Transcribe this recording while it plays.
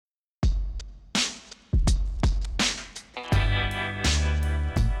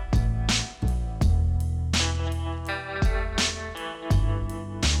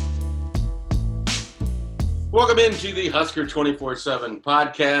Welcome into the Husker 24/7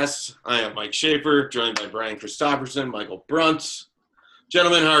 podcast. I am Mike Schaefer, joined by Brian Christopherson, Michael Bruntz.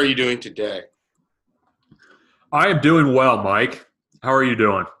 Gentlemen, how are you doing today? I am doing well, Mike. How are you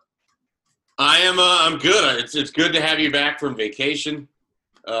doing? I'm good. It's good to have you back from vacation.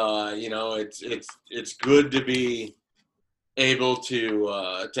 It's good to be able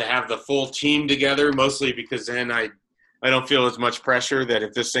to have the full team together, mostly because then I don't feel as much pressure that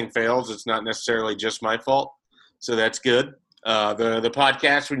if this thing fails, it's not necessarily just my fault. So that's good. The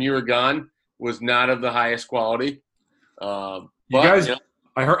podcast when you were gone was not of the highest quality. I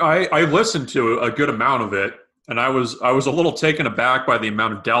listened to a good amount of it, and I was a little taken aback by the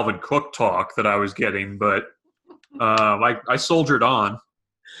amount of Dalvin Cook talk that I was getting, but I soldiered on.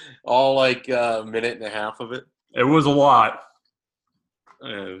 All like a minute and a half of it. It was a lot.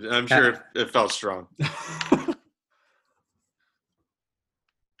 I'm sure it felt strong.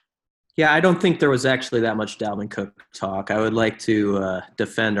 Yeah, I don't think there was actually that much Dalvin Cook talk. I would like to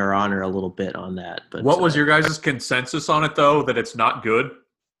defend our honor a little bit on that. But what was your guys' consensus on it, though, that it's not good?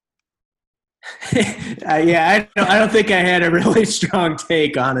 I don't think I had a really strong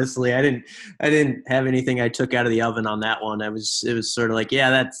take, honestly. I didn't have anything I took out of the oven on that one. It was sort of like,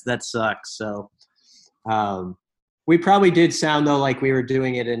 yeah, that sucks. So we probably did sound though like we were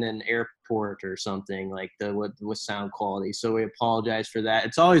doing it in an airport or something, like with sound quality. So we apologize for that.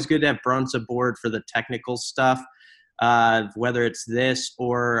 It's always good to have Bruntz aboard for the technical stuff, whether it's this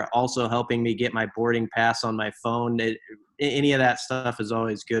or also helping me get my boarding pass on my phone. Any of that stuff is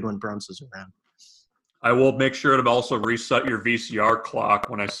always good when Bruntz is around. I will make sure to also reset your VCR clock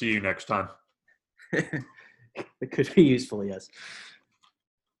when I see you next time. It could be useful, yes.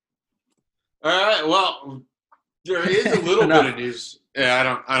 All right. Well, there is a little bit of news.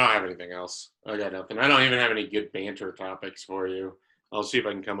 Yeah, I don't have anything else. I got nothing. I don't even have any good banter topics for you. I'll see if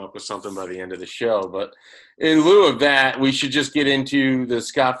I can come up with something by the end of the show. But in lieu of that, we should just get into the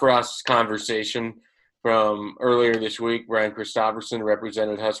Scott Frost conversation from earlier this week. Brian Christopherson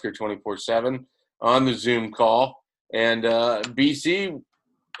represented Husker 24/7 on the Zoom call. And BC,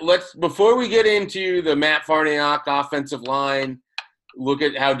 before we get into the Matt Farniok offensive line, look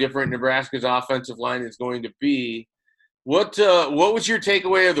at how different Nebraska's offensive line is going to be. What was your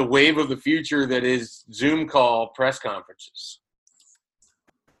takeaway of the wave of the future that is Zoom call press conferences?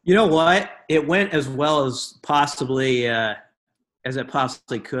 You know what? It went as well as possibly as it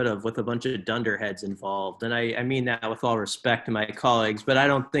possibly could have, with a bunch of dunderheads involved. And I mean that with all respect to my colleagues, but I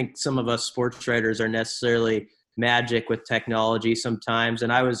don't think some of us sports writers are necessarily magic with technology sometimes.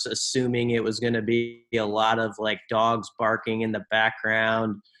 And I was assuming it was going to be a lot of like dogs barking in the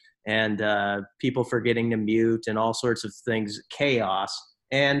background and people forgetting to mute and all sorts of things, chaos.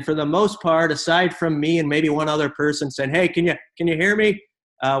 And for the most part, aside from me and maybe one other person saying, "Hey, can you hear me?"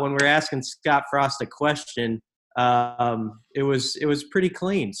 When we're asking Scott Frost a question, it was pretty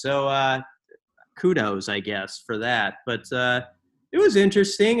clean. So kudos, I guess, for that. But it was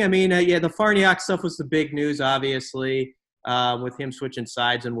interesting. I mean, the Farniok stuff was the big news, obviously, with him switching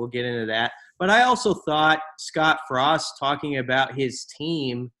sides, and we'll get into that. But I also thought Scott Frost talking about his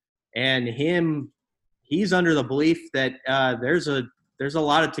team and he's under the belief that there's a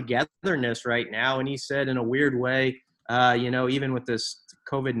lot of togetherness right now. And he said in a weird way, even with this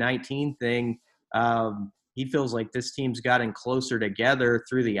COVID-19 thing, he feels like this team's gotten closer together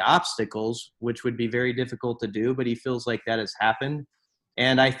through the obstacles, which would be very difficult to do, but he feels like that has happened.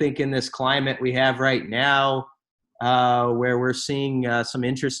 And I think in this climate we have right now, where we're seeing some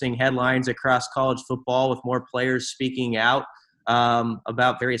interesting headlines across college football with more players speaking out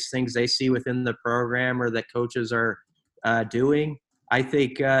about various things they see within the program or that coaches are doing. I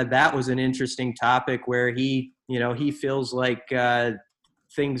think that was an interesting topic where he feels like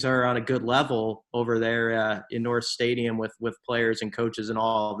things are on a good level over there in North Stadium with players and coaches and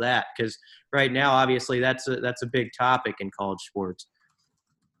all of that. Because right now, obviously, that's a big topic in college sports.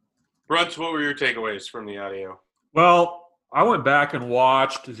 Bruntz, what were your takeaways from the audio? Well, I went back and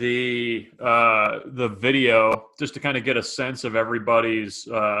watched the video just to kind of get a sense of everybody's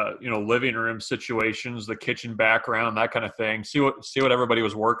living room situations, the kitchen background, that kind of thing. See what everybody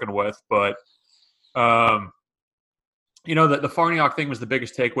was working with, but. The Farniok thing was the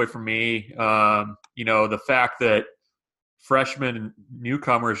biggest takeaway for me. The fact that freshmen and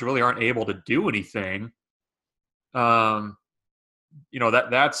newcomers really aren't able to do anything. That's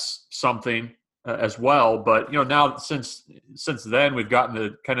something as well. But now since then we've gotten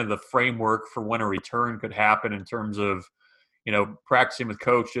the kind of the framework for when a return could happen in terms of practicing with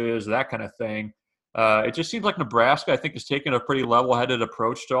coaches, that kind of thing. It just seems like Nebraska, I think, is taking a pretty level-headed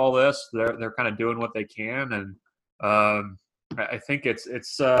approach to all this. They're kind of doing what they can, and I think it's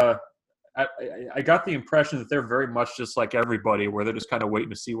I got the impression that they're very much just like everybody, where they're just kind of waiting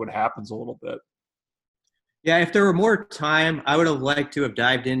to see what happens a little bit. Yeah, if there were more time, I would have liked to have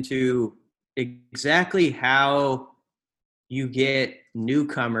dived into exactly how you get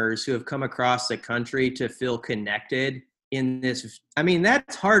newcomers who have come across the country to feel connected in this. I mean,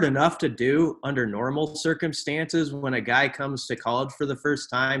 that's hard enough to do under normal circumstances when a guy comes to college for the first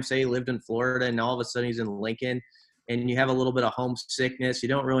time, say he lived in Florida and all of a sudden he's in Lincoln and you have a little bit of homesickness. You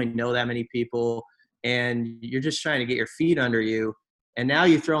don't really know that many people and you're just trying to get your feet under you. And now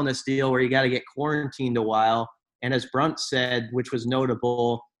you throw in this deal where you got to get quarantined a while. And as Brunt said, which was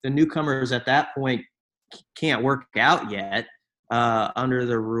notable, the newcomers at that point can't work out yet under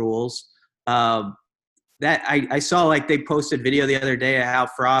the rules. That I saw, like, they posted video the other day of how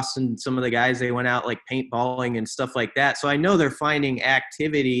Frost and some of the guys, they went out like paintballing and stuff like that. So I know they're finding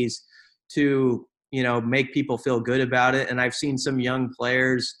activities to, make people feel good about it. And I've seen some young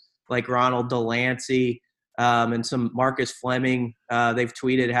players like Ronald Delancey and some Marcus Fleming. They've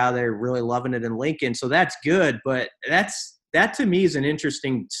tweeted how they're really loving it in Lincoln. So that's good. But that to me is an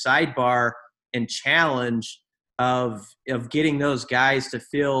interesting sidebar and challenge of getting those guys to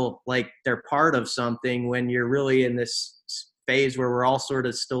feel like they're part of something when you're really in this phase where we're all sort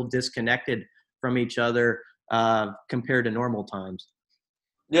of still disconnected from each other compared to normal times.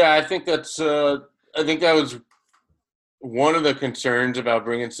 Yeah, I think that was one of the concerns about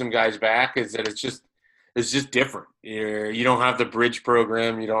bringing some guys back, is that it's just different. You don't have the bridge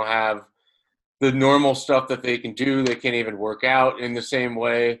program. You don't have the normal stuff that they can do. They can't even work out in the same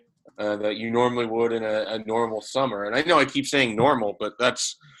way that you normally would in a normal summer. And I know I keep saying normal, but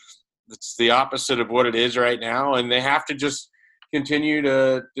that's the opposite of what it is right now. And they have to just continue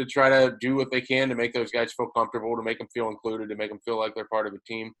to try to do what they can to make those guys feel comfortable, to make them feel included, to make them feel like they're part of a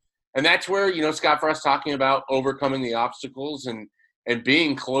team. And that's where, Scott Frost talking about overcoming the obstacles and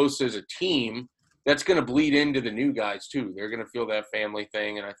being close as a team, that's going to bleed into the new guys too. They're going to feel that family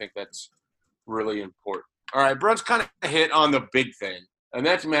thing, and I think that's really important. All right, Brunt's kind of hit on the big thing, and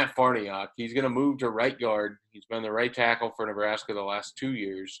that's Matt Farniok. He's going to move to right guard. He's been the right tackle for Nebraska the last 2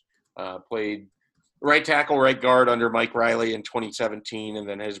 years. Played right tackle, right guard under Mike Riley in 2017, and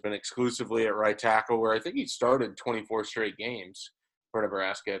then has been exclusively at right tackle, where I think he started 24 straight games for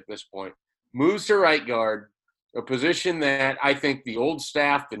Nebraska at this point. Moves to right guard, a position that I think the old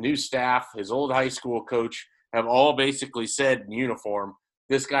staff, the new staff, his old high school coach have all basically said in uniform,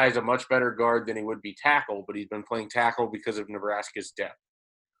 this guy is a much better guard than he would be tackle, but he's been playing tackle because of Nebraska's depth.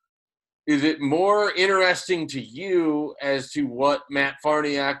 Is it more interesting to you as to what Matt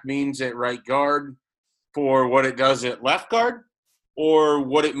Farniok means at right guard for what it does at left guard, or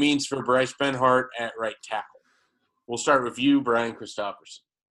what it means for Bryce Benhart at right tackle? We'll start with you, Brian Christopherson.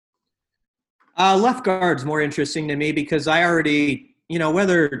 Left guard's more interesting to me because I already,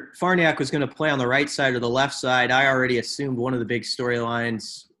 whether Farniok was going to play on the right side or the left side, I already assumed one of the big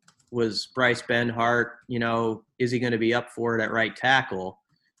storylines was Bryce Benhart. Is he going to be up for it at right tackle?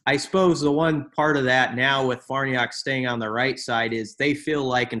 I suppose the one part of that now with Farniok staying on the right side is they feel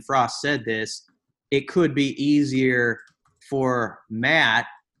like, and Frost said this, it could be easier for Matt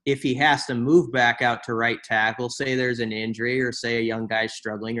if he has to move back out to right tackle, say there's an injury or say a young guy's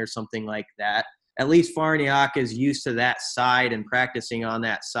struggling or something like that. At least Farniok is used to that side and practicing on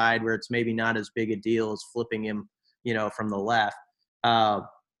that side where it's maybe not as big a deal as flipping him, from the left.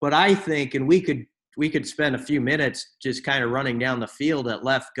 But I think, and we could spend a few minutes just kind of running down the field at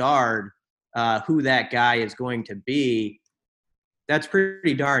left guard, who that guy is going to be. That's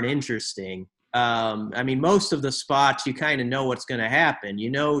pretty darn interesting. Most of the spots, you kind of know what's going to happen.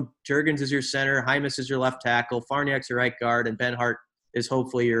 Juergens is your center, Hymas is your left tackle, Farniok's your right guard, and Benhart is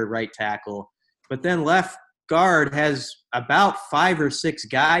hopefully your right tackle. But then left guard has about 5 or 6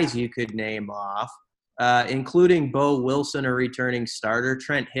 guys you could name off, including Bo Wilson, a returning starter,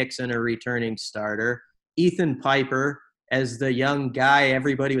 Trent Hickson, a returning starter, Ethan Piper as the young guy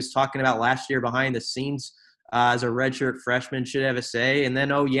everybody was talking about last year behind the scenes as a redshirt freshman should have a say. And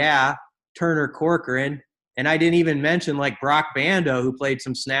then, Turner Corcoran, and I didn't even mention like Brock Bando, who played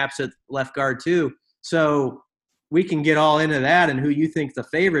some snaps at left guard too. So we can get all into that and who you think the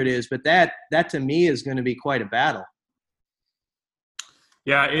favorite is, but that to me is going to be quite a battle.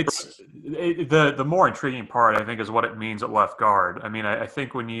 Yeah, the more intriguing part, I think, is what it means at left guard. I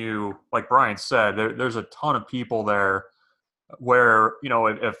think when you, like Brian said, there's a ton of people there where,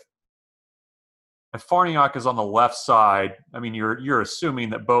 if Farniok is on the left side, you're assuming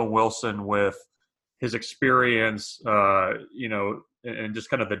that Bo Wilson, with his experience, and just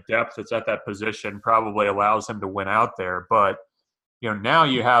kind of the depth that's at that position, probably allows him to win out there. But, now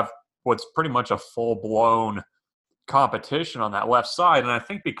you have what's pretty much a full-blown competition on that left side. And I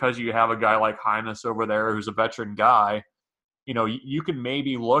think because you have a guy like Hymas over there who's a veteran guy, you can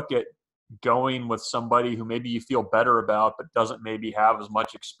maybe look at going with somebody who maybe you feel better about but doesn't maybe have as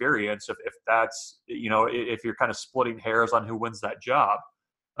much experience if that's, if you're kind of splitting hairs on who wins that job.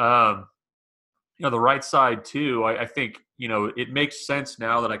 The right side too, I think, it makes sense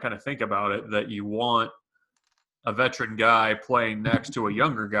now that I kind of think about it, that you want a veteran guy playing next to a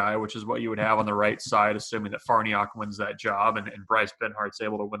younger guy, which is what you would have on the right side, assuming that Farniok wins that job and Bryce Benhart's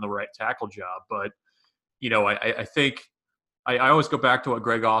able to win the right tackle job. But, I think I always go back to what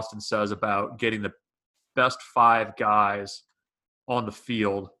Greg Austin says about getting the best 5 guys on the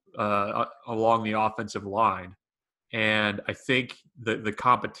field along the offensive line. And I think the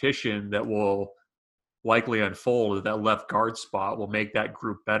competition that will likely unfold at that left guard spot will make that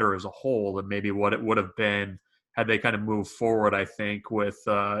group better as a whole than maybe what it would have been had they kind of moved forward, I think, with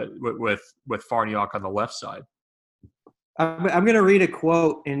Farniok on the left side. I'm going to read a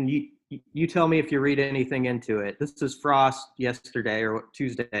quote, and you tell me if you read anything into it. This is Frost yesterday or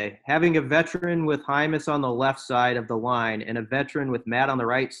Tuesday. Having a veteran with Hymas on the left side of the line and a veteran with Matt on the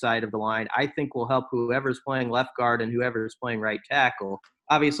right side of the line, I think will help whoever's playing left guard and whoever's playing right tackle.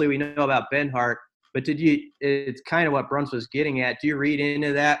 Obviously, we know about Benhart, but it's kind of what Bruns was getting at. Do you read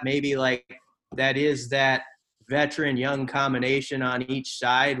into that? Maybe like that is that veteran young combination on each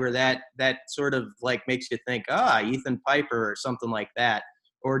side where that sort of like makes you think, Ethan Piper or something like that.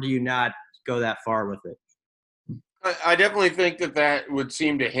 Or do you not go that far with it? I definitely think that would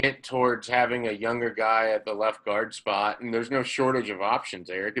seem to hint towards having a younger guy at the left guard spot, and there's no shortage of options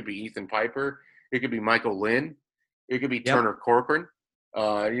there. It could be Ethan Piper. It could be Michael Lynn. It could be Turner Corcoran.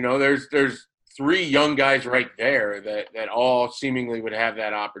 There's 3 young guys right there that all seemingly would have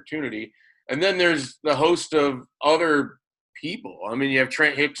that opportunity. And then there's the host of other people. I mean, you have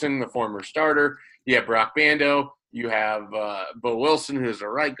Trent Hickson, the former starter. You have Brock Bando. You have Bo Wilson, who's a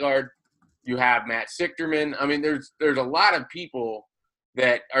right guard. You have Matt Sichterman. I mean, there's a lot of people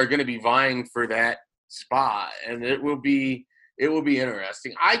that are going to be vying for that spot, and it will be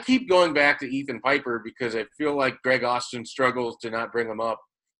interesting. I keep going back to Ethan Piper because I feel like Greg Austin struggles to not bring him up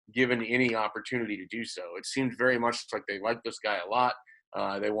given any opportunity to do so. It seems very much like they like this guy a lot.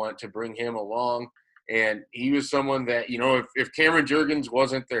 They want to bring him along, and he was someone that, if Cameron Jurgens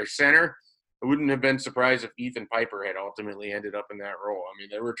wasn't their center, I wouldn't have been surprised if Ethan Piper had ultimately ended up in that role. I mean,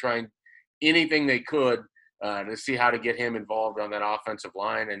 they were trying anything they could to see how to get him involved on that offensive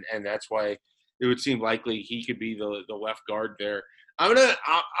line, and that's why it would seem likely he could be the left guard there. I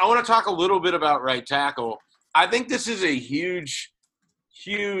want to talk a little bit about right tackle. I think this is a huge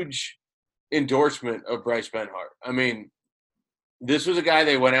endorsement of Bryce Benhart. I mean, this was a guy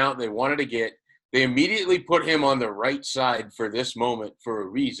they went out and they wanted to get. They immediately put him on the right side for this moment for a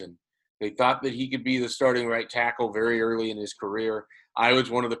reason. They thought that he could be the starting right tackle very early in his career. I was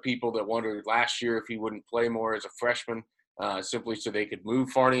one of the people that wondered last year if he wouldn't play more as a freshman, simply so they could move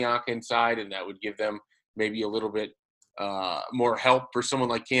Farniok inside, and that would give them maybe a little bit more help for someone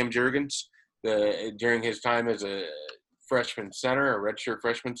like Cam Jurgens during his time as a freshman center, a redshirt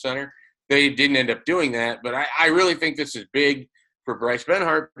freshman center. They didn't end up doing that, but I really think this is big for Bryce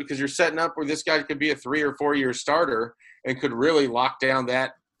Benhart because you're setting up where this guy could be a 3 or 4 year starter and could really lock down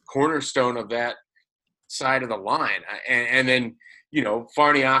that cornerstone of that side of the line. And then,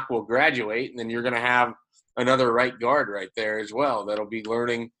 Farniok will graduate, and then you're going to have another right guard right there as well that'll be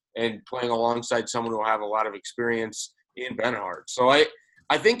learning and playing alongside someone who will have a lot of experience in Benhart. So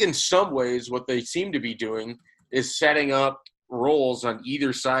I think in some ways what they seem to be doing is setting up roles on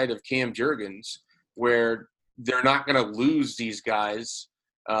either side of Cam Jurgens where they're not going to lose these guys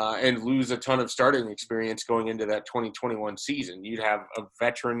and lose a ton of starting experience going into that 2021 season. You'd have a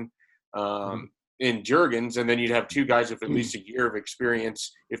veteran in Jurgens, and then you'd have 2 guys with at least a year of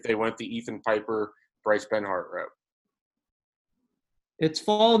experience if they went the Ethan Piper, Bryce Benhart route. It's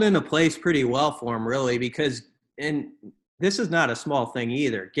fallen into place pretty well for him, really, because – and this is not a small thing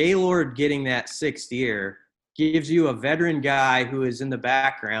either. Gaylord getting that 6th year gives you a veteran guy who is in the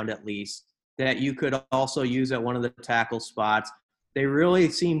background at least that you could also use at one of the tackle spots. They really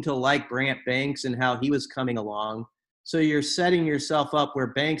seem to like Brant Banks and how he was coming along. So you're setting yourself up where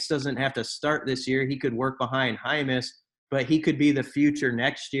Banks doesn't have to start this year. He could work behind Hymas, but he could be the future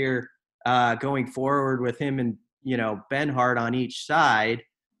next year going forward with him and, Benhart on each side.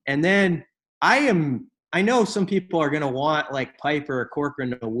 And then I know some people are going to want like Piper or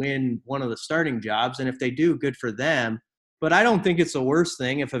Corcoran to win one of the starting jobs. And if they do, good for them. But I don't think it's the worst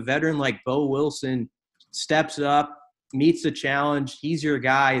thing if a veteran like Bo Wilson steps up, meets the challenge, he's your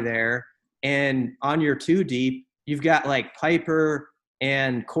guy there. And on your 2 deep, you've got like Piper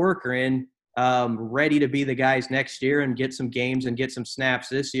and Corcoran ready to be the guys next year and get some games and get some snaps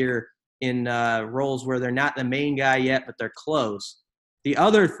this year in roles where they're not the main guy yet, but they're close. The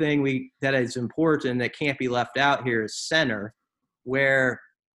other thing that is important that can't be left out here is center, where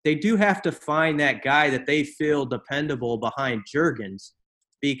they do have to find that guy that they feel dependable behind Juergens,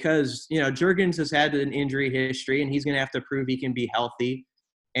 because, you know, Juergens has had an injury history and he's going to have to prove he can be healthy.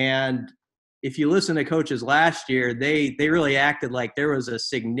 And if you listen to coaches last year, they really acted like there was a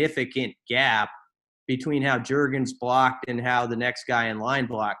significant gap between how Juergens blocked and how the next guy in line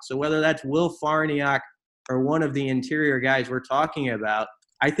blocked. So whether that's Will Farniok or one of the interior guys we're talking about,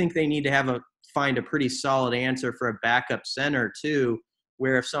 I think they need to find a pretty solid answer for a backup center too,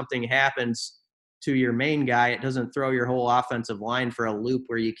 where if something happens to your main guy, it doesn't throw your whole offensive line for a loop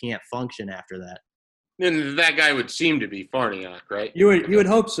where you can't function after that. And that guy would seem to be Farniok, right? You would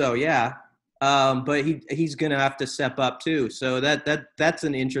hope so, yeah. But he's going to have to step up too. So that's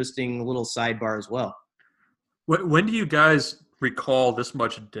an interesting little sidebar as well. When do you guys recall this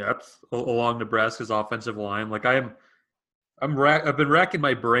much depth along Nebraska's offensive line? Like I've been racking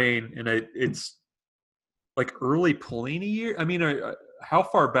my brain, and it's like early Pelini year. I mean, how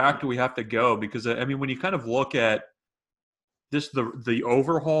far back do we have to go? Because I mean, when you kind of look at this, the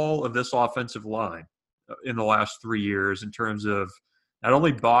overhaul of this offensive line in the last 3 years, in terms of not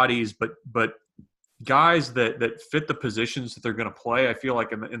only bodies but guys that fit the positions that they're going to play. I feel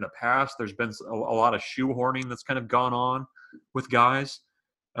like in the past there's been a lot of shoehorning that's kind of gone on with guys.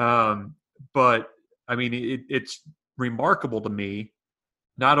 But I mean, it's remarkable to me,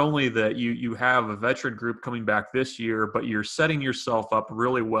 not only that you have a veteran group coming back this year, but you're setting yourself up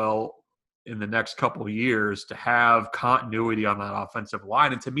really well in the next couple of years to have continuity on that offensive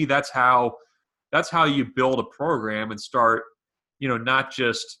line. And to me, that's how you build a program and start, you know, not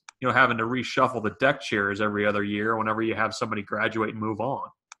just, you know, having to reshuffle the deck chairs every other year whenever you have somebody graduate and move on.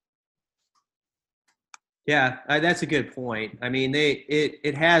 Yeah, that's a good point. I mean,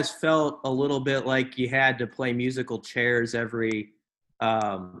 it has felt a little bit like you had to play musical chairs every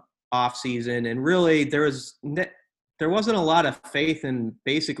off season, and really there wasn't a lot of faith in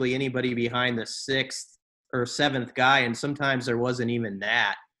basically anybody behind the sixth or seventh guy, and sometimes there wasn't even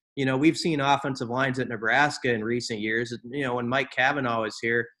that. You know, we've seen offensive lines at Nebraska in recent years. You know, when Mike Cavanaugh was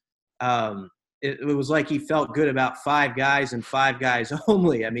here, it was like he felt good about five guys and five guys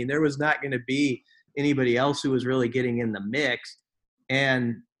only. I mean, there was not going to be anybody else who was really getting in the mix.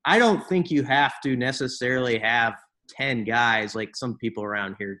 And I don't think you have to necessarily have 10 guys like some people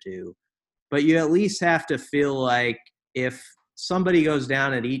around here do. But you at least have to feel like if somebody goes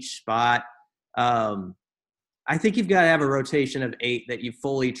down at each spot, I think you've got to have a rotation of 8 that you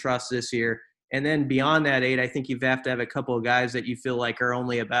fully trust this year. And then beyond that 8, I think you have to have a couple of guys that you feel like are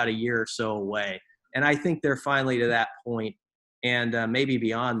only about a year or so away. And I think they're finally to that point, and maybe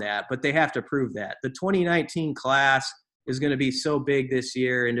beyond that. But they have to prove that. The 2019 class is going to be so big this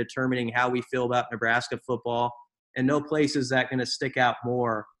year in determining how we feel about Nebraska football. And no place is that going to stick out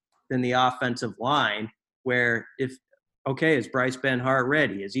more than the offensive line, where is Bryce Benhart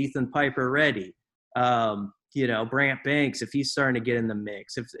ready? Is Ethan Piper ready? You know, Brant Banks, if he's starting to get in the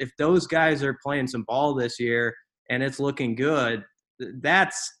mix, if those guys are playing some ball this year and it's looking good,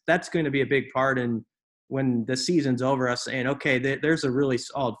 that's going to be a big part in when the season's over, us saying, okay, there's a really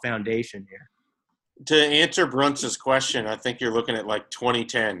solid foundation here. To answer Brunts's question, I think you're looking at like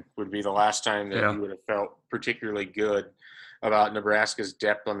 2010 would be the last time that you would have felt particularly good about Nebraska's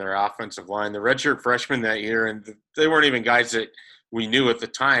depth on their offensive line. The redshirt freshmen that year, and they weren't even guys that we knew at the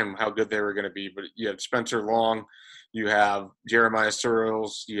time how good they were going to be, but you have Spencer Long, you have Jeremiah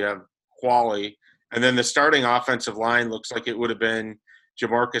Searles, you have Qualley, and then the starting offensive line looks like it would have been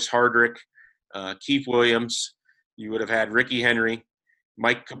Jamarcus Hardrick, Keith Williams. You would have had Ricky Henry,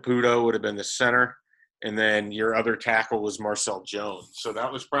 Mike Caputo would have been the center, and then your other tackle was Marcel Jones. So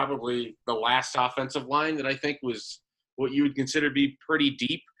that was probably the last offensive line that I think was what you would consider to be pretty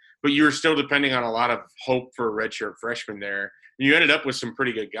deep, but you were still depending on a lot of hope for a redshirt freshman there. You ended up with some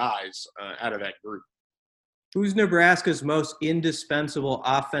pretty good guys out of that group. Who's Nebraska's most indispensable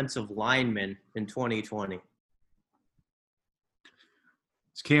offensive lineman in 2020?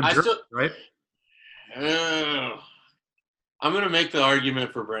 It's Cam Jordan, right? I'm going to make the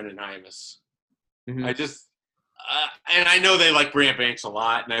argument for Brendan Hymas. Mm-hmm. And I know they like Brant Banks a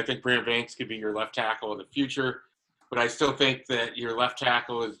lot, and I think Brant Banks could be your left tackle in the future, but I still think that your left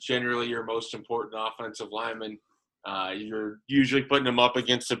tackle is generally your most important offensive lineman. You're usually putting them up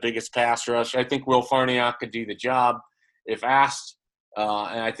against the biggest pass rush. I think Will Farniok could do the job if asked,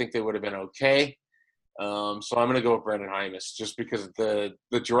 and I think they would have been okay. So I'm going to go with Brendan Hymas just because the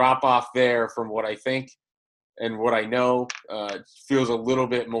drop-off there from what I think and what I know feels a little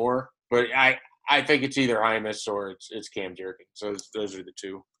bit more But I think it's either Hymas or it's Cam Jurgens. So those are the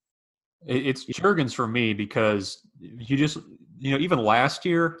two. It's Jurgens for me because you just, even last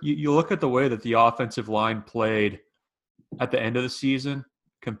year, you look at the way that the offensive line played at the end of the season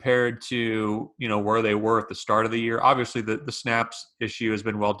compared to, where they were at the start of the year. Obviously, the snaps issue has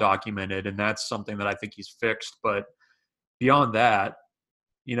been well documented, and that's something that I think he's fixed. But beyond that,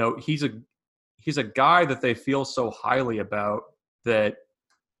 he's a guy that they feel so highly about that,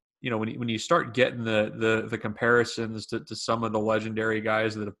 when you start getting the comparisons to some of the legendary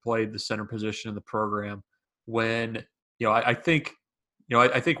guys that have played the center position in the program, when I think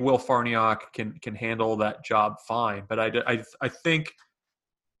Will Farniok can handle that job fine, but I think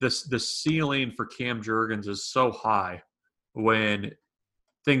the ceiling for Cam Jurgens is so high when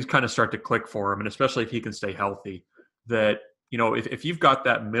things kind of start to click for him, and especially if he can stay healthy, that if you've got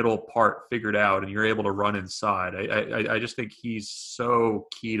that middle part figured out and you're able to run inside, I just think he's so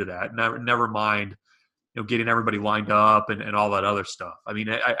key to that. Never mind, getting everybody lined up and all that other stuff. I mean,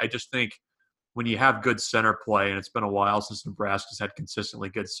 I just think when you have good center play, and it's been a while since Nebraska's had consistently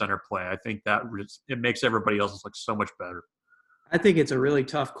good center play, I think that it makes everybody else look so much better. I think it's a really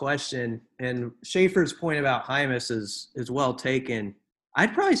tough question, and Schaefer's point about Hymas is well taken.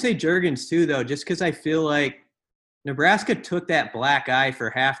 I'd probably say Jurgens too, though, just because I feel like Nebraska took that black eye for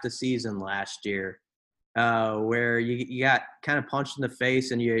half the season last year, where you got kind of punched in the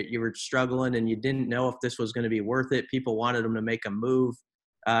face and you were struggling and you didn't know if this was going to be worth it. People wanted them to make a move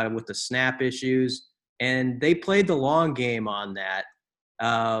with the snap issues, and they played the long game on that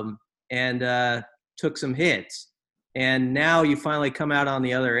and took some hits. And now you finally come out on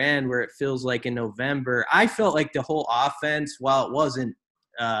the other end where it feels like in November. I felt like the whole offense, while it wasn't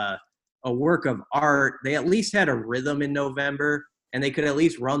a work of art, they at least had a rhythm in November, and they could at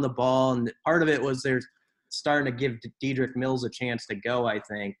least run the ball. And part of it was they're starting to give Dedrick Mills a chance to go, I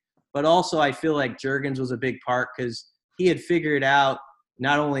think. But also I feel like Jurgens was a big part because he had figured out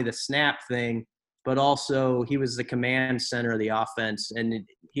not only the snap thing, but also he was the command center of the offense, and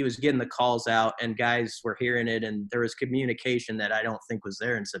he was getting the calls out, and guys were hearing it, and there was communication that I don't think was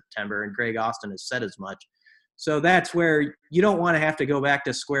there in September, and Greg Austin has said as much. So that's where you don't want to have to go back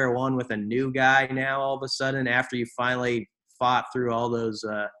to square one with a new guy now all of a sudden after you finally fought through all those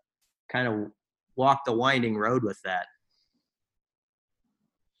kind of walk the winding road with that.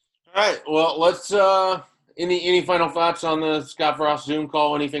 All right. Well, let's any final thoughts on the Scott Frost Zoom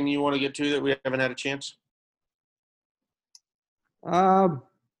call? Anything you want to get to that we haven't had a chance? I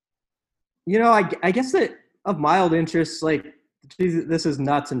guess that of mild interest, like this is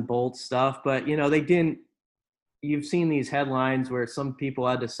nuts and bolts stuff, but they didn't. You've seen these headlines where some people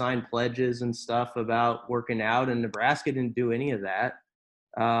had to sign pledges and stuff about working out, and Nebraska didn't do any of that.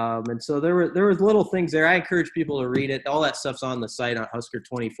 And so there was little things there. I encourage people to read it. All that stuff's on the site on Husker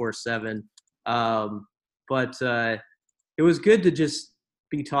 24/7. But it was good to just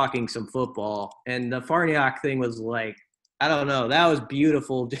be talking some football. And the Farniok thing was like, I don't know, that was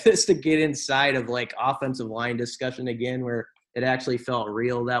beautiful just to get inside of like offensive line discussion again, where it actually felt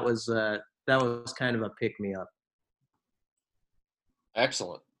real. That was kind of a pick me up.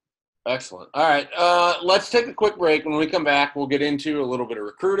 Excellent. All right. Let's take a quick break. When we come back, we'll get into a little bit of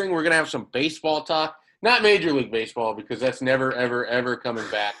recruiting. We're going to have some baseball talk, not Major League Baseball, because that's never, ever, ever coming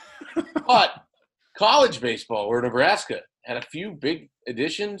back. But college baseball, where Nebraska had a few big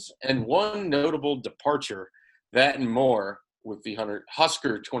additions and one notable departure. That and more with the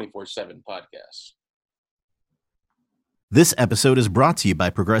Husker 24/7 podcast. This episode is brought to you by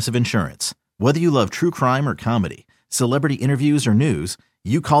Progressive Insurance. Whether you love true crime or comedy, celebrity interviews or news,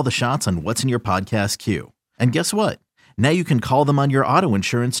 you call the shots on what's in your podcast queue. And guess what? Now you can call them on your auto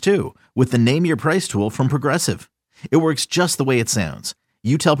insurance too with the Name Your Price tool from Progressive. It works just the way it sounds.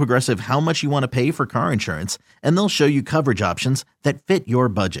 You tell Progressive how much you want to pay for car insurance, and they'll show you coverage options that fit your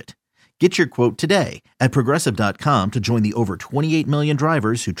budget. Get your quote today at Progressive.com to join the over 28 million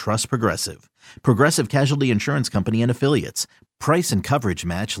drivers who trust Progressive. Progressive Casualty Insurance Company and Affiliates. Price and coverage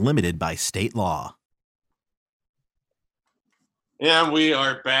match limited by state law. And we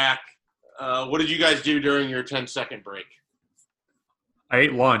are back. What did you guys do during your 10-second break? I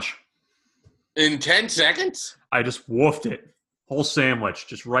ate lunch. In 10 seconds? I just woofed it. Whole sandwich,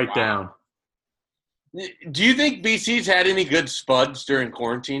 just right down. Do you think BC's had any good spuds during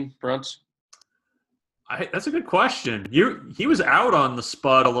quarantine, Bruns? That's a good question. He was out on the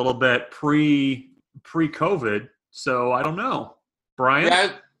spud a little bit pre-COVID, so I don't know. Brian?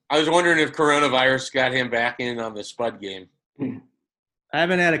 Yeah, I was wondering if coronavirus got him back in on the spud game. I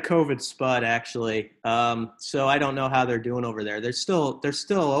haven't had a COVID spud actually, so I don't know how they're doing over there. They're still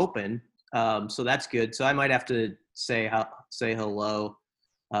open, so that's good. So I might have to say hello.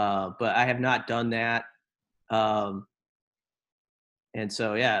 but I have not done that. And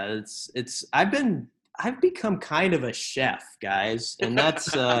so, yeah, I've become kind of a chef, guys, and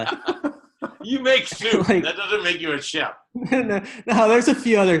that's You make soup. Like- That doesn't make you a chef. no, there's a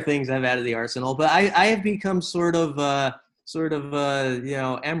few other things I've added to the arsenal, but I have become sort of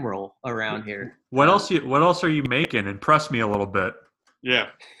emerald around here. What else are you making? Impress me a little bit. Yeah.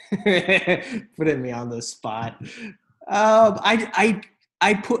 Putting me on the spot. I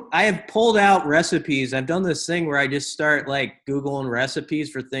have pulled out recipes. I've done this thing where I just start like Googling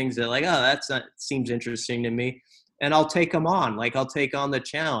recipes for things that seems interesting to me, and I'll take them on. Like I'll take on the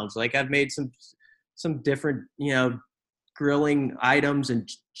challenge. Like I've made some different, grilling items and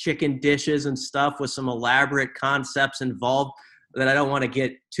chicken dishes and stuff with some elaborate concepts involved that I don't want to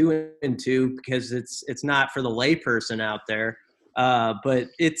get too into because it's not for the layperson out there. But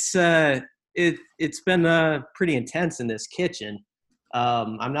it's been pretty intense in this kitchen.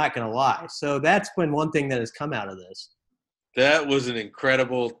 I'm not going to lie. So that's been one thing that has come out of this. That was an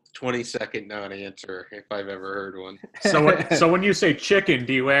incredible 20-second non-answer, if I've ever heard one. So when you say chicken,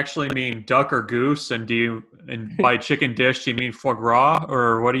 do you actually mean duck or goose? And by chicken dish, do you mean foie gras,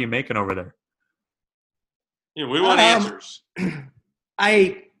 or what are you making over there? Yeah, we want answers.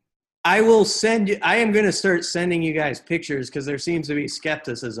 I will send you. I am going to start sending you guys pictures because there seems to be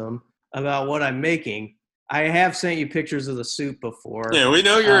skepticism about what I'm making. I have sent you pictures of the soup before. Yeah, we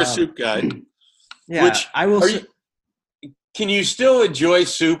know you're a soup guy. Yeah, I will. Can you still enjoy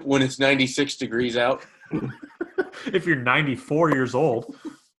soup when it's 96 degrees out? If you're 94 years old.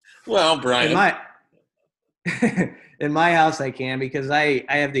 Well, Brian. In my house, I can because I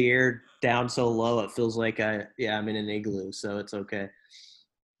have the air down so low it feels like I'm in an igloo, so it's okay.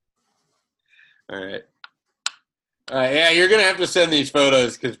 All right. Yeah, you're gonna have to send these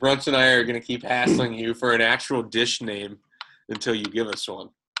photos because Brunson and I are gonna keep hassling you for an actual dish name until you give us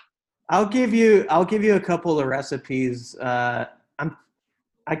one. I'll give you a couple of the recipes. I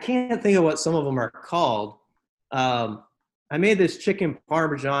can't think of what some of them are called. I made this chicken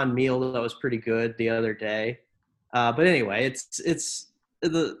parmesan meal that was pretty good the other day. But anyway,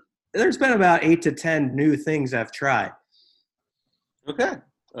 there's been about 8 to 10 new things I've tried. Okay.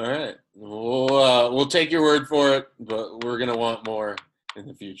 All right. We'll take your word for it, but we're gonna want more in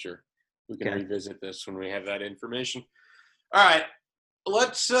the future. We can revisit this when we have that information. All right.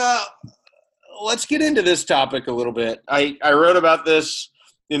 Let's get into this topic a little bit. I wrote about this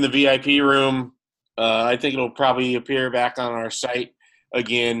in the VIP room. I think it'll probably appear back on our site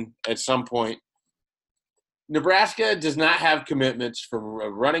again at some point. Nebraska does not have commitments for a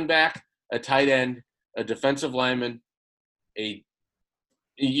running back, a tight end, a defensive lineman,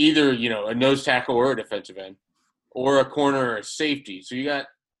 either a nose tackle or a defensive end, or a corner or a safety. So you got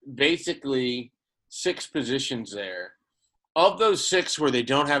basically 6 positions there. Of those 6 where they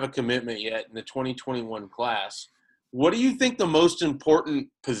don't have a commitment yet in the 2021 class, what do you think the most important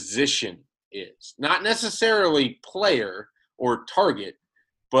position is? Not necessarily player or target,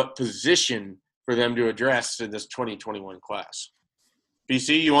 but position for them to address in this 2021 class.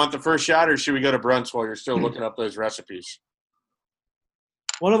 BC, you want the first shot, or should we go to Bruns while you're still looking up those recipes?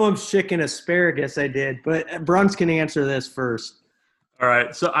 One of them's chicken asparagus I did, but Bruns can answer this first. All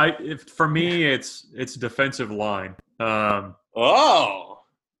right. So for me, it's defensive line. I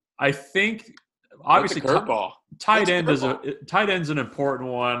think obviously tight end's an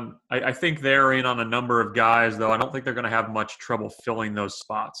important one. I think they're in on a number of guys, though. I don't think they're going to have much trouble filling those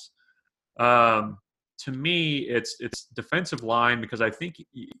spots. To me, it's defensive line because I think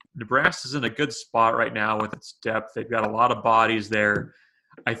Nebraska's in a good spot right now with its depth. They've got a lot of bodies there.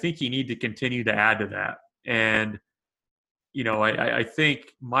 I think you need to continue to add to that. And I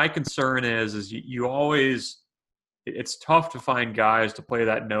think my concern is you always – it's tough to find guys to play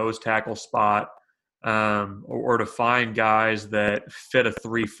that nose tackle spot or to find guys that fit a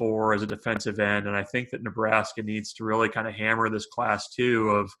 3-4 as a defensive end. And I think that Nebraska needs to really kind of hammer this class too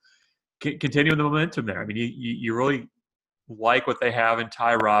of continuing the momentum there. I mean, you really like what they have in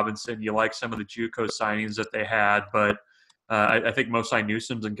Ty Robinson. You like some of the JUCO signings that they had, but I think Mosai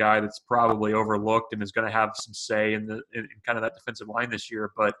Newsom's a guy that's probably overlooked and is going to have some say in kind of that defensive line this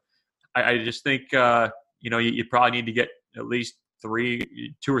year. But I just think you probably need to get at least 2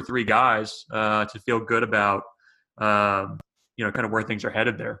 or 3 guys to feel good about kind of where things are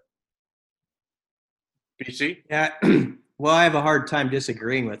headed there. BC? Yeah. Well, I have a hard time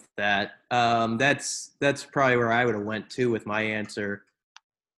disagreeing with that. That's probably where I would have went to with my answer.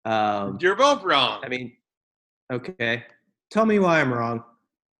 You're both wrong. I mean, okay. Tell me why I'm wrong.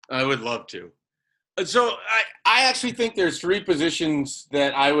 I would love to. So I actually think there's three positions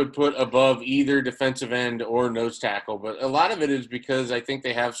that I would put above either defensive end or nose tackle, but a lot of it is because I think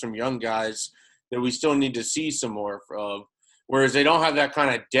they have some young guys that we still need to see some more of, whereas they don't have that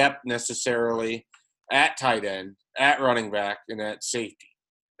kind of depth necessarily at tight end, at running back, and at safety.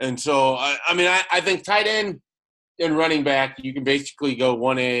 And so, I think tight end and running back, you can basically go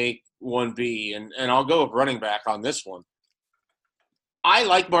 1A, 1B, and I'll go with running back on this one. I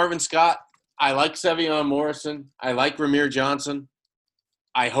like Marvin Scott. I like Sevion Morrison. I like Ramir Johnson.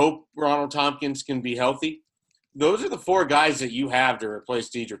 I hope Ronald Tompkins can be healthy. Those are the four guys that you have to replace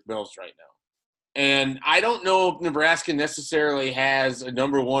Dedrick Mills right now. And I don't know if Nebraska necessarily has a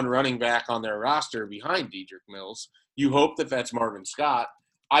number one running back on their roster behind Dedrick Mills. You hope that that's Marvin Scott.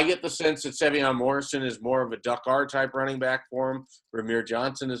 I get the sense that Sevion Morrison is more of a Duck R type running back for him. Ramir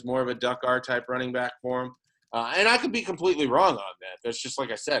Johnson is more of a Duck R type running back for him. And I could be completely wrong on that. That's just,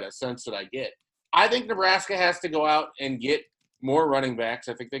 like I said, a sense that I get. I think Nebraska has to go out and get more running backs.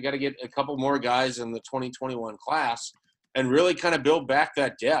 I think they got to get a couple more guys in the 2021 class and really kind of build back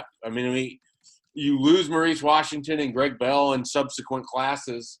that depth. I mean, you lose Maurice Washington and Greg Bell in subsequent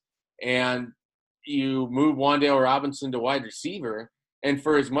classes, and you move Wan'Dale Robinson to wide receiver. And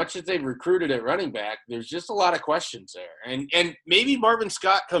for as much as they've recruited at running back, there's just a lot of questions there. And maybe Marvin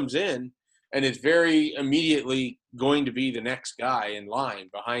Scott comes in and is very immediately going to be the next guy in line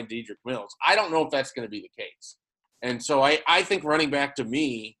behind Dedrick Mills. I don't know if that's going to be the case. And so I think running back, to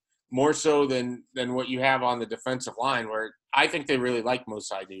me, more so than what you have on the defensive line, where I think they really like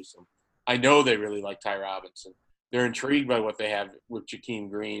Mosai Newsom. I know they really like Ty Robinson. They're intrigued by what they have with Jakeem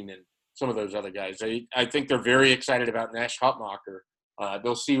Green and some of those other guys. I think they're very excited about Nash Hutmacher.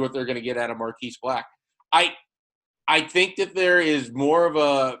 They'll see what they're going to get out of Marquise Black. I think that there is more of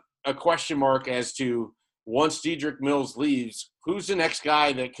a question mark as to, once Dedrick Mills leaves, who's the next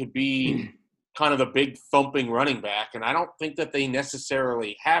guy that could be kind of the big thumping running back? And I don't think that they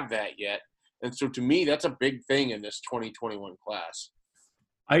necessarily have that yet. And so to me, that's a big thing in this 2021 class.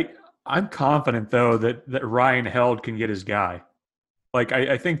 I'm confident, though, that Ryan Held can get his guy. Like,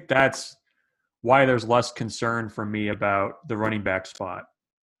 I think that's why there's less concern for me about the running back spot.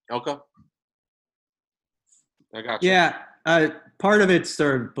 Okay. I got you. Yeah. Part of it's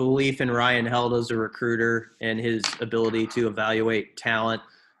their belief in Ryan Held as a recruiter and his ability to evaluate talent.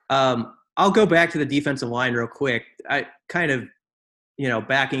 I'll go back to the defensive line real quick. I kind of,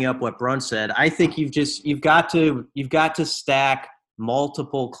 backing up what Brunt said. I think you've got to stack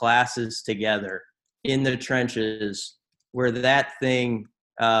multiple classes together in the trenches where that thing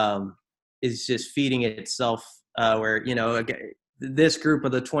is just feeding itself. Where this group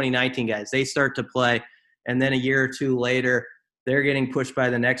of the 2019 guys, they start to play, and then a year or two later, they're getting pushed by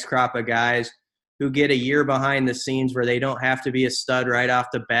the next crop of guys who get a year behind the scenes where they don't have to be a stud right off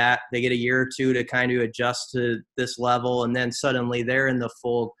the bat. They get a year or two to kind of adjust to this level, and then suddenly they're in the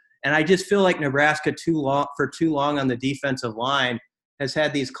fold. And I just feel like Nebraska for too long on the defensive line has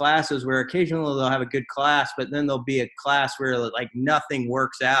had these classes where occasionally they'll have a good class, but then there'll be a class where like nothing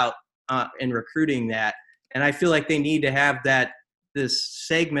works out in recruiting that. And I feel like they need to have this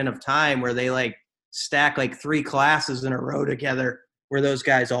segment of time where they like stack like three classes in a row together where those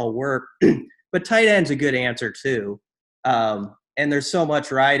guys all work. But tight end's a good answer too. And there's so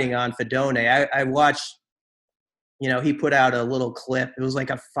much riding on Fidone. I watched, he put out a little clip. It was like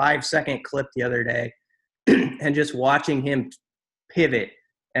a 5-second clip the other day. And just watching him pivot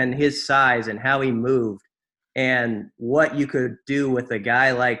and his size and how he moved and what you could do with a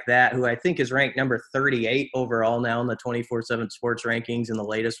guy like that, who I think is ranked number 38 overall now in the 24/7 Sports rankings in the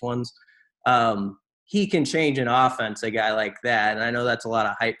latest ones. He can change an offense, a guy like that. And I know that's a lot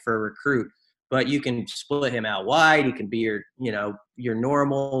of hype for a recruit, but you can split him out wide. He can be your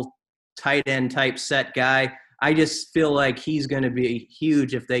normal tight end type set guy. I just feel like he's going to be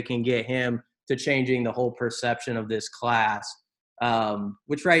huge if they can get him to changing the whole perception of this class,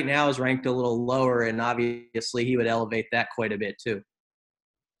 which right now is ranked a little lower. And obviously he would elevate that quite a bit too.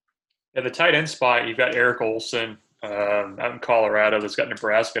 At the tight end spot, you've got Eric Olson out in Colorado that's got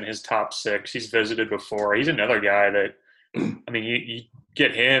Nebraska in his top 6. He's visited before. He's another guy that, you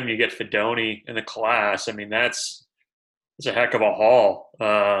get him, you get Fidone in the class. That's a heck of a haul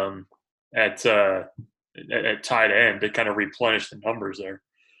at tight end to kind of replenish the numbers there.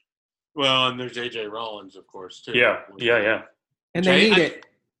 Well, and there's A.J. Rollins, of course, too. Yeah. And they need it.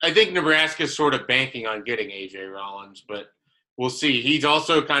 I think Nebraska's sort of banking on getting A.J. Rollins, but we'll see. He's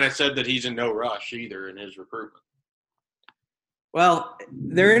also kind of said that he's in no rush either in his recruitment. Well,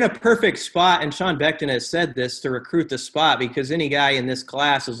 they're in a perfect spot, and Sean Beckton has said this, to recruit the spot, because any guy in this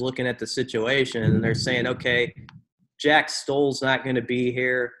class is looking at the situation and they're saying, okay, Jack Stoll's not going to be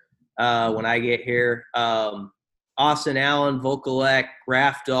here. when I get here. Austin Allen, Vokalek,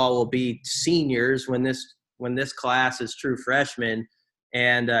 Rafdahl will be seniors when this class is true freshmen.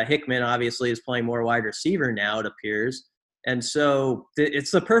 And Hickman obviously is playing more wide receiver now, it appears. And so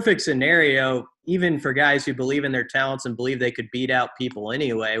it's the perfect scenario, even for guys who believe in their talents and believe they could beat out people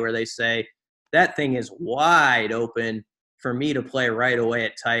anyway, where they say, that thing is wide open for me to play right away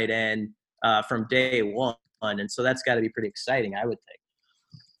at tight end from day one. And so that's got to be pretty exciting, I would think.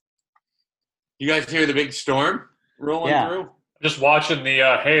 You guys hear the big storm rolling through? Just watching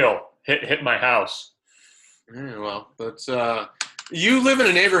the hail hit my house. Yeah, well, that's you live in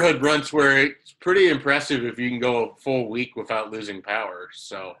a neighborhood, Brunts, where it's pretty impressive if you can go a full week without losing power.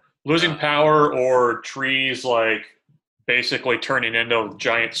 So losing power or trees like basically turning into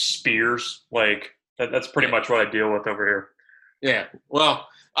giant spears, like that's pretty much what I deal with over here. Yeah, well,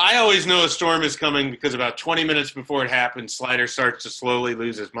 I always know a storm is coming because about 20 minutes before it happens, Slider starts to slowly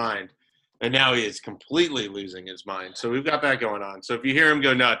lose his mind. And now he is completely losing his mind. So we've got that going on. So if you hear him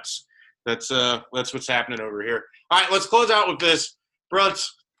go nuts, that's what's happening over here. All right, let's close out with this.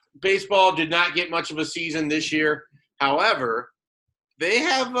 Brunts, baseball did not get much of a season this year. However, they've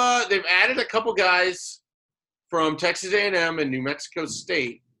added a couple guys from Texas A&M and New Mexico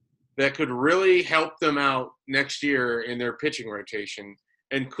State that could really help them out next year in their pitching rotation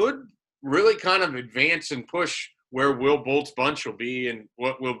and could really kind of advance and push where Will Bolt's bunch will be and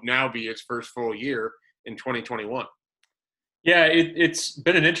what will now be its first full year in 2021. Yeah, it's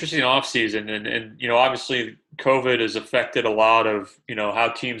been an interesting offseason, and obviously COVID has affected a lot of, how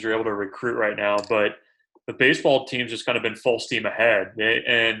teams are able to recruit right now, but the baseball team's just kind of been full steam ahead.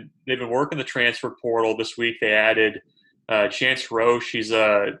 They've been working the transfer portal. This week they added Chance Roche. He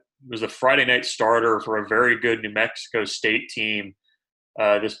was a Friday night starter for a very good New Mexico State team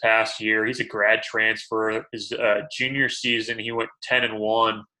this past year. He's a grad transfer. His junior season, he went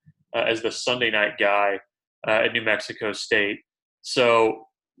 10-1 as the Sunday night guy at New Mexico State. So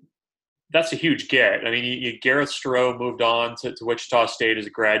that's a huge get. I mean, Gareth Stroh moved on to Wichita State as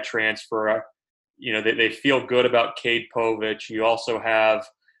a grad transfer. They feel good about Cade Povich. You also have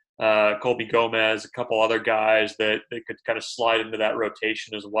Colby Gomez, a couple other guys that could kind of slide into that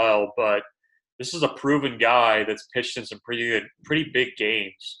rotation as well. But this is a proven guy that's pitched in some pretty big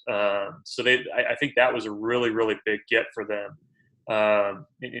games. So I think that was a really, really big get for them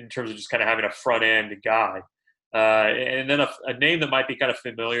in terms of just kind of having a front end guy. And then a name that might be kind of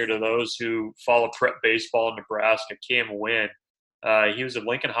familiar to those who follow prep baseball in Nebraska, Cam Wynn. He was a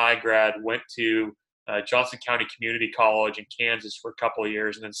Lincoln High grad, went to Johnson County Community College in Kansas for a couple of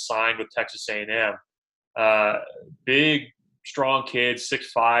years, and then signed with Texas A&M. Big, strong kid,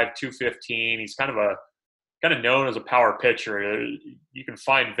 6'5", 215. He's kind of known as a power pitcher. You can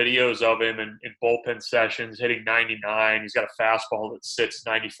find videos of him in bullpen sessions hitting 99. He's got a fastball that sits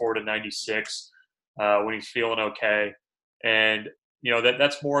 94 to 96 when he's feeling okay. And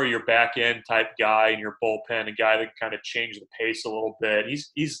that's more your back end type guy in your bullpen, a guy that can kind of change the pace a little bit.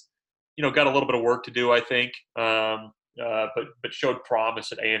 He's got a little bit of work to do, I think, but showed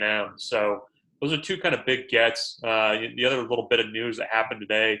promise at A&M. So those are two kind of big gets. The other little bit of news that happened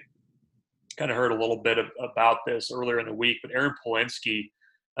today, kind of heard a little bit about this earlier in the week, but Aaron Polinsky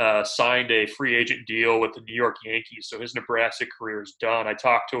signed a free agent deal with the New York Yankees, so his Nebraska career is done. I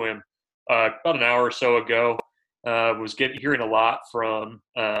talked to him about an hour or so ago. Was hearing a lot from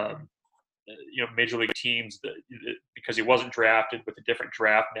major league teams because he wasn't drafted. With a different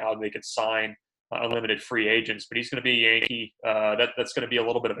draft now, they could sign unlimited free agents, but he's going to be a Yankee. That's going to be a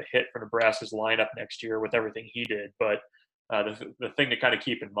little bit of a hit for Nebraska's lineup next year with everything he did. But the thing to kind of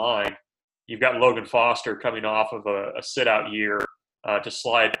keep in mind, you've got Logan Foster coming off of a sit-out year to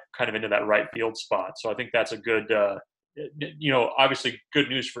slide kind of into that right field spot. So I think that's a good, obviously good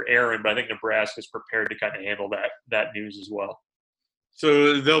news for Aaron, but I think Nebraska's prepared to kind of handle that news as well.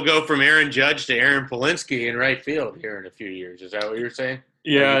 So they'll go from Aaron Judge to Aaron Polinsky in right field here in a few years. Is that what you're saying?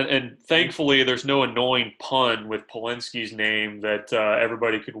 Yeah, and thankfully there's no annoying pun with Polinsky's name that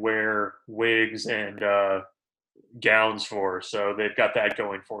everybody could wear wigs and gowns for. So they've got that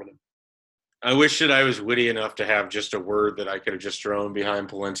going for them. I wish that I was witty enough to have just a word that I could have just thrown behind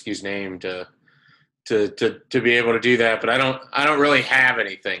Polinsky's name to be able to do that, but I don't really have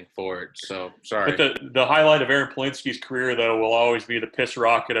anything for it. So sorry. But the highlight of Aaron Polinsky's career, though, will always be the piss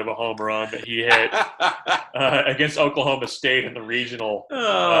rocket of a home run that he hit against Oklahoma State in the regional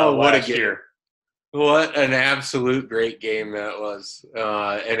last year. What an absolute great game that was,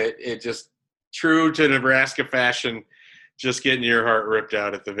 and it just true to Nebraska fashion, just getting your heart ripped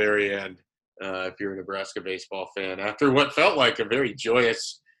out at the very end. If you're a Nebraska baseball fan, after what felt like a very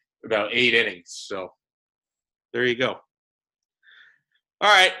joyous about 8 innings. So there you go. All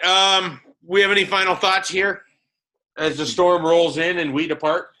right. We have any final thoughts here as the storm rolls in and we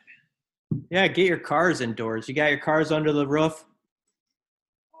depart? Yeah, get your cars indoors. You got your cars under the roof?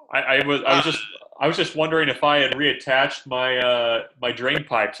 I was just wondering if I had reattached my drain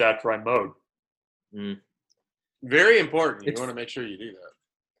pipes after I mowed. Very important. You want to make sure you do that.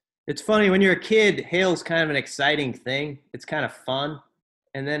 It's funny, when you're a kid, hail's kind of an exciting thing. It's kind of fun.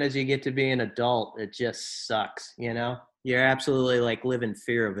 And then as you get to be an adult, it just sucks, you know? You're absolutely like live in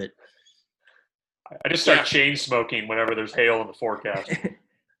fear of it. I just start chain smoking whenever there's hail in the forecast.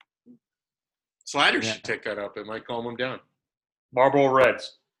 Sliders should take that up. It might calm them down. Marlboro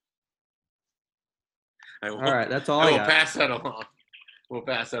Reds. All right, that's all I will pass that along. We'll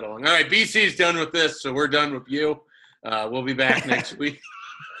pass that along. All right, BC's done with this, so we're done with you. We'll be back next week.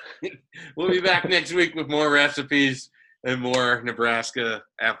 We'll be back next week with more recipes and more Nebraska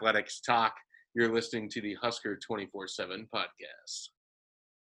athletics talk. You're listening to the Husker 24/7 podcast.